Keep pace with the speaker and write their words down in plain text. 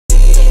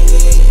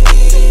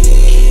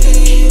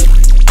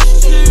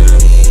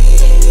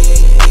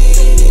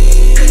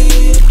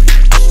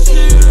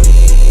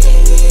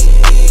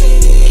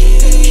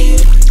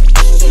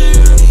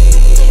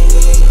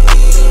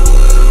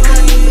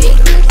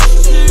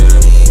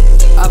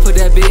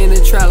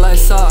trap like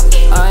saw.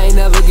 I ain't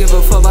never give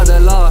a fuck about the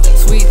law.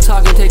 Sweet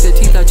talking, take the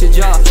teeth out your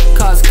jaw.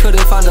 Cause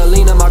couldn't find a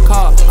lean in my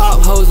car. Op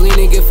hoes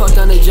leaning, get fucked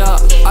on the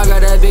job. I got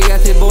that big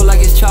ass pitbull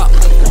like it's chopped.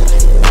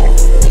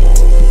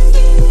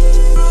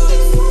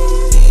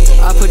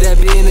 I put that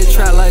bitch in the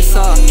trap like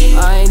saw.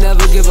 I ain't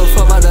never give a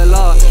fuck about the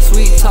law.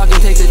 Sweet talking,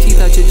 take the teeth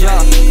out your jaw.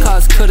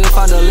 Cause couldn't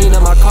find a lean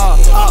in my car.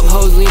 Op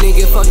hoes leaning,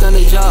 get fucked on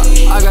the job.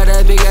 I got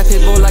that big ass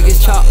pitbull like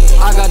it's chopped.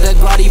 I got that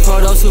Grotti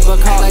Proto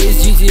supercar. Like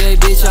it's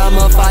GTA, bitch, I'm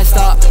a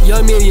 5-star.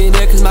 Young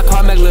millionaire, cause my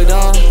car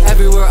megladon.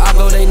 Everywhere I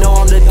go, they know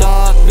I'm the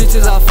dog.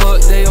 Bitches I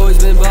fuck, they always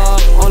been bomb.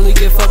 Only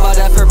get fucked by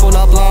that purple,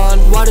 not blonde.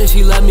 Why did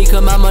she love me,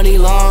 cause my money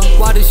long?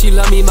 Why did she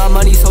love me, my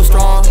money so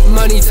strong?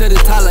 Money to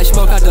the top like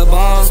smoke out the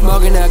bomb.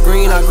 Smoking that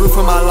green, I grew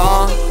from my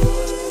lawn.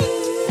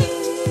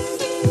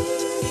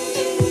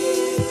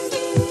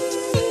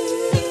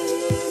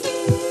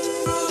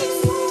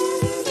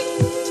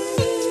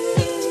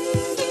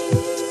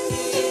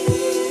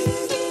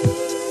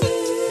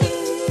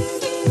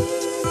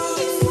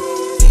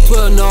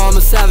 12 know I'm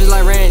a savage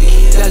like Randy.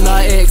 That's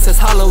not X, that's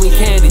Halloween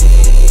candy.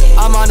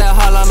 I'm on that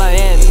hotline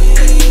Miami.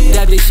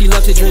 That bitch, she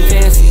love to drink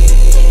fancy.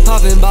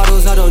 Popping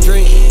bottles, I don't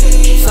drink.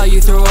 Saw you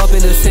throw up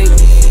in the sink.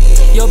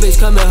 Yo bitch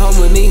coming home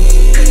with me.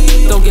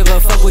 Don't give a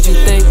fuck what you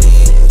think.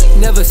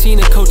 Never seen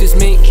a coat this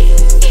mink.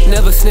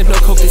 Never sniff no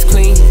coke this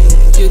clean.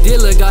 Your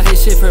dealer got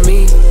his shit from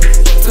me.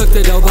 Took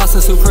the dough,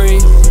 Boston Supreme.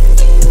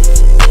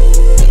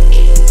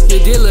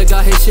 Your dealer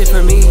got his shit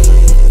from me.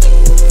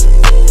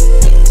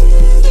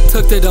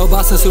 Took the dough,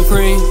 Boston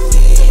Supreme.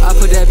 I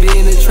put that bitch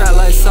in the trap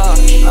like saw.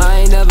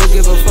 I ain't never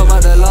give a fuck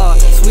about the law.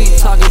 Sweet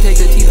talking, take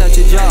the teeth out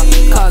your jaw.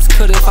 Cause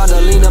couldn't find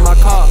a lean in my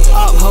car.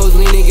 Op hoes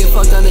leaning, get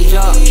fucked on the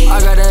job. I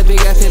got that big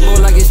ass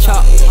pitbull like it's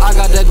chopped. I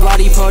got that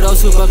Grotti Proto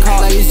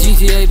supercar. Like it's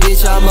GTA,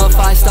 bitch, I'm a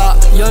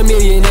 5-star. Young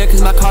millionaire,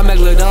 cause my car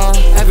megladon.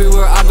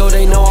 Everywhere I go,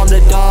 they know I'm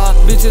the dog.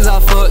 Bitches I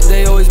fuck,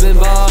 they always been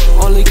bomb.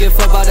 Only get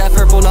fucked by that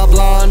purple, not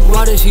blonde.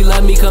 Why did she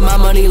love me, cause my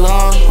money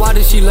long? Why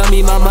did she love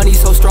me, my money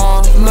so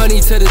strong?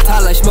 Money to the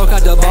top like smoke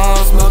out the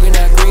bomb. Smoking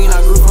that green, I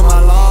grew from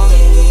my lawn.